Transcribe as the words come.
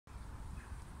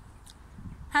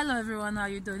Hello everyone, how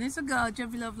you doing? It's a girl,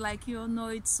 Jebby Love, like you all know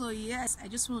it. So yes, I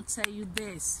just want to tell you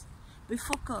this. Be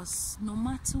focused. No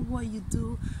matter what you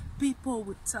do, people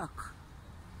will talk.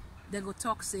 They go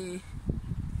talk say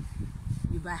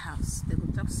you buy house. They go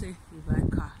talk say you buy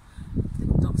car. They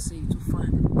go talk say you too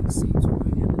fine. They go talk say you too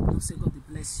brilliant. They go talk say God will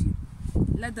bless you.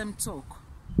 Let them talk.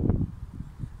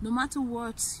 No matter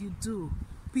what you do,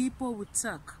 people will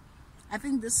talk. I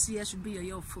think this year should be your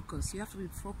year of focus. You have to be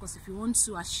focused. If you want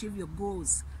to achieve your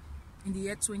goals in the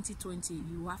year 2020,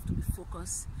 you have to be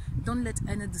focused. Don't let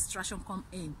any distraction come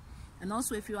in. And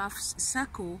also, if you have a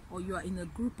circle or you are in a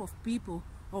group of people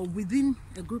or within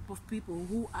a group of people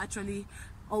who actually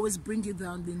always bring you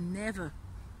down, they never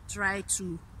try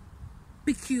to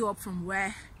pick you up from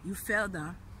where you fell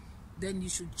down, then you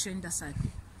should change that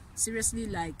cycle. Seriously,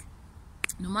 like,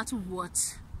 no matter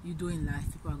what you do in life,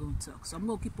 people are going to talk. So I'm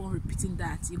going to keep on repeating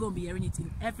that. You're going to be hearing it in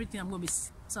everything I'm going to be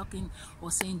talking or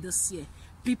saying this year.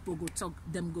 People go talk,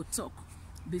 them go talk.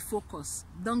 Be focused.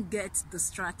 Don't get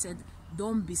distracted.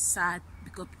 Don't be sad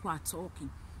because people are talking.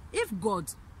 If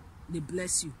God, they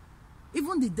bless you,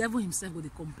 even the devil himself will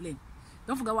complain.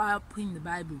 Don't forget what happened in the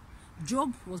Bible.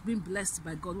 Job was being blessed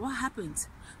by God. What happened?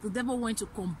 The devil went to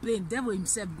complain. The devil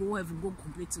himself go heaven, go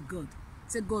complain to God.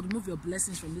 Say, God, remove your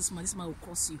blessings from this man. This man will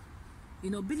curse you. You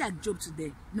know, be like Job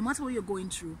today. No matter what you're going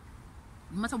through,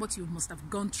 no matter what you must have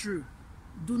gone through,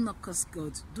 do not curse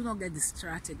God. Do not get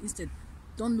distracted. Instead,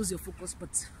 don't lose your focus,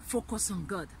 but focus on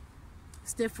God.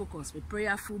 Stay focused. Be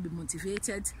prayerful. Be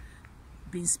motivated.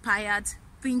 Be inspired.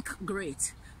 Think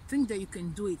great. Think that you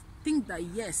can do it. Think that,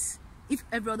 yes, if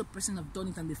every other person have done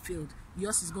it and they failed,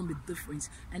 yours is going to be different.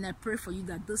 And I pray for you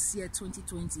that this year,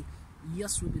 2020,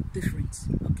 yours will be different.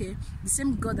 Okay, the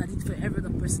same God that did for every other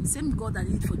person, the same God that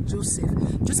did for Joseph.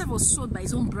 Joseph was sold by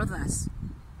his own brothers.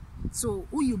 So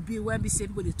who you be when be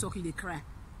said when they talk you they cry?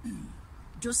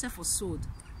 Joseph was sold,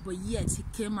 but yet he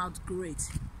came out great.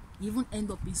 He even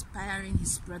ended up inspiring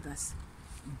his brothers,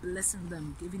 blessing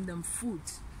them, giving them food.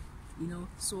 You know,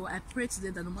 so I pray today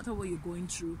that no matter what you're going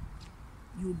through,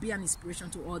 you'll be an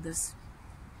inspiration to others.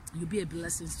 You'll be a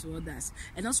blessing to others.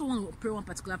 And I also want to pray one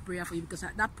particular prayer for you, because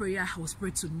that prayer was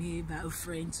prayed to me by a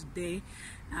friend today.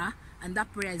 And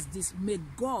that prayer is this: may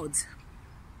God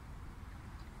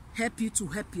help you to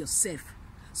help yourself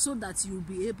so that you'll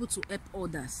be able to help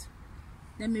others.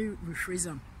 Let me rephrase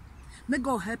them. May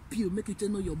God help you, make you to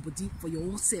know your body for your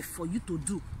own self, for you to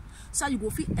do. So you go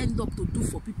fit end up to do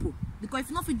for people. Because if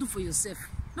you not fit do for yourself,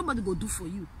 nobody go do for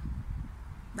you.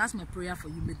 That's my prayer for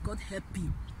you. May God help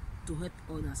you to help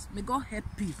others. May God help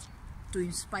you to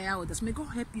inspire others. May God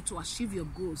help you to achieve your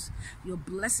goals, your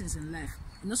blessings in life.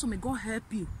 And also may God help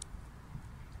you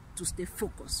to stay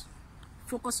focused.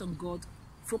 Focus on God,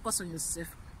 focus on yourself,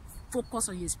 focus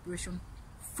on your inspiration,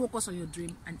 focus on your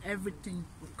dream, and everything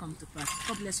will come to pass.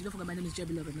 God bless you. Don't forget, my name is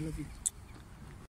Jebby Love, and I love you.